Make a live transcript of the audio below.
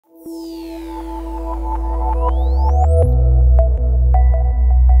Hi,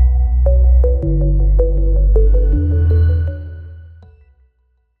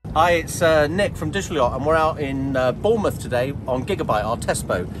 it's Nick from Digital Yacht, and we're out in Bournemouth today on Gigabyte, our test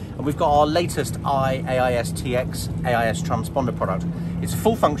boat, and we've got our latest iAISTX AIS transponder product. It's a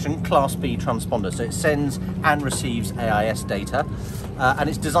full function Class B transponder, so it sends and receives AIS data, and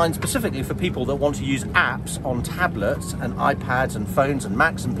it's designed specifically for people that want to use apps on tablets and iPads and phones and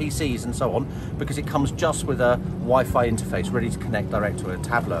Macs and PCs and so on, because it comes just with a Wi-Fi interface ready to connect direct to a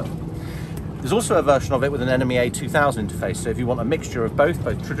tablet. There's also a version of it with an NMEA 2000 interface, so if you want a mixture of both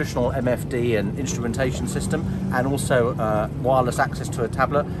traditional MFD and instrumentation system, and also wireless access to a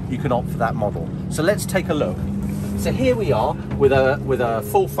tablet, you can opt for that model. So let's take a look. So here we are with a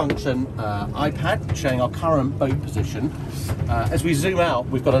full function iPad showing our current boat position. As we zoom out,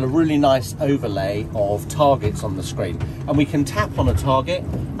 we've got a really nice overlay of targets on the screen, and we can tap on a target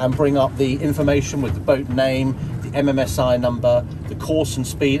and bring up the information with the boat name, the MMSI number, the course and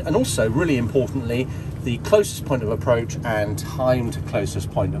speed, and also, really importantly, the closest point of approach and time to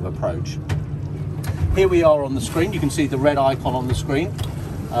closest point of approach. Here we are on the screen. You can see the red icon on the screen.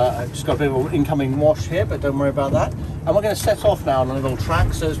 I've just got a bit of an incoming wash here, but don't worry about that. And we're going to set off now on a little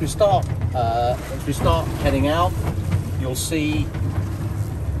track. So as we start heading out, you'll see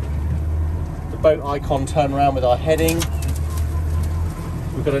the boat icon turn around with our heading.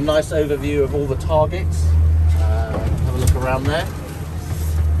 We've got a nice overview of all the targets. Have a look around there.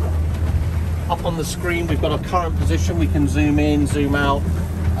 Up on the screen, we've got our current position. We can zoom in, zoom out.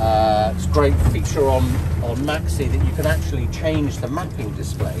 It's a great feature on MaxSea that you can actually change the mapping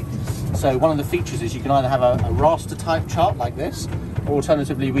display. So one of the features is you can either have a raster type chart like this, or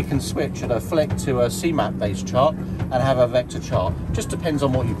alternatively we can switch at a flick to a CMAP based chart and have a vector chart. Just depends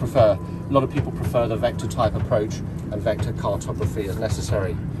on what you prefer. A lot of people prefer the vector type approach and vector cartography as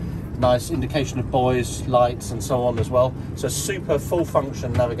necessary. Nice indication of buoys, lights and so on as well. So super full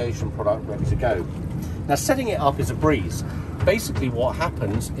function navigation product ready to go. Now setting it up is a breeze. Basically what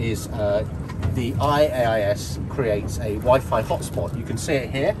happens is the iAIS creates a Wi-Fi hotspot. You can see it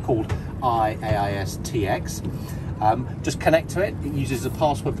here called iAISTX. Just connect to it. It uses a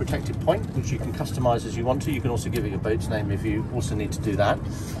password protected point, which you can customize as you want to. You can also give it your boat's name if you also need to do that.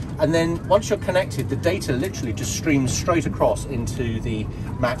 And then once you're connected, the data literally just streams straight across into the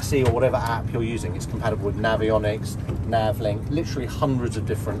MaxSea or whatever app you're using. It's compatible with Navionics, Navlink, literally hundreds of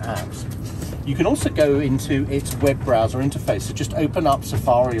different apps. You can also go into its web browser interface. So just open up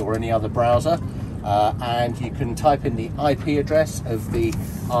Safari or any other browser, and you can type in the IP address of the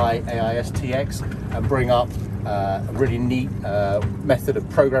iAISTX and bring up a really neat method of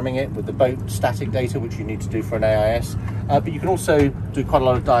programming it with the boat static data, which you need to do for an AIS. But you can also do quite a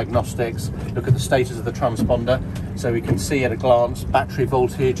lot of diagnostics, look at the status of the transponder, so we can see at a glance battery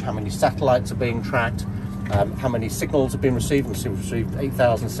voltage, how many satellites are being tracked, how many signals have been received. We've received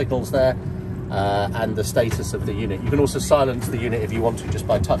 8,000 signals there, and the status of the unit. You can also silence the unit if you want to, just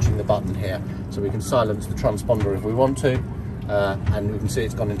by touching the button here. So we can silence the transponder if we want to. And we can see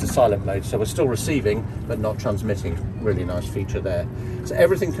it's gone into silent mode, so we're still receiving but not transmitting. Really nice feature there. So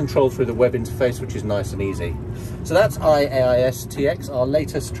everything controlled through the web interface, which is nice and easy. So that's iAISTX, our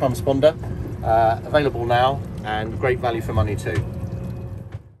latest transponder, available now, and great value for money too.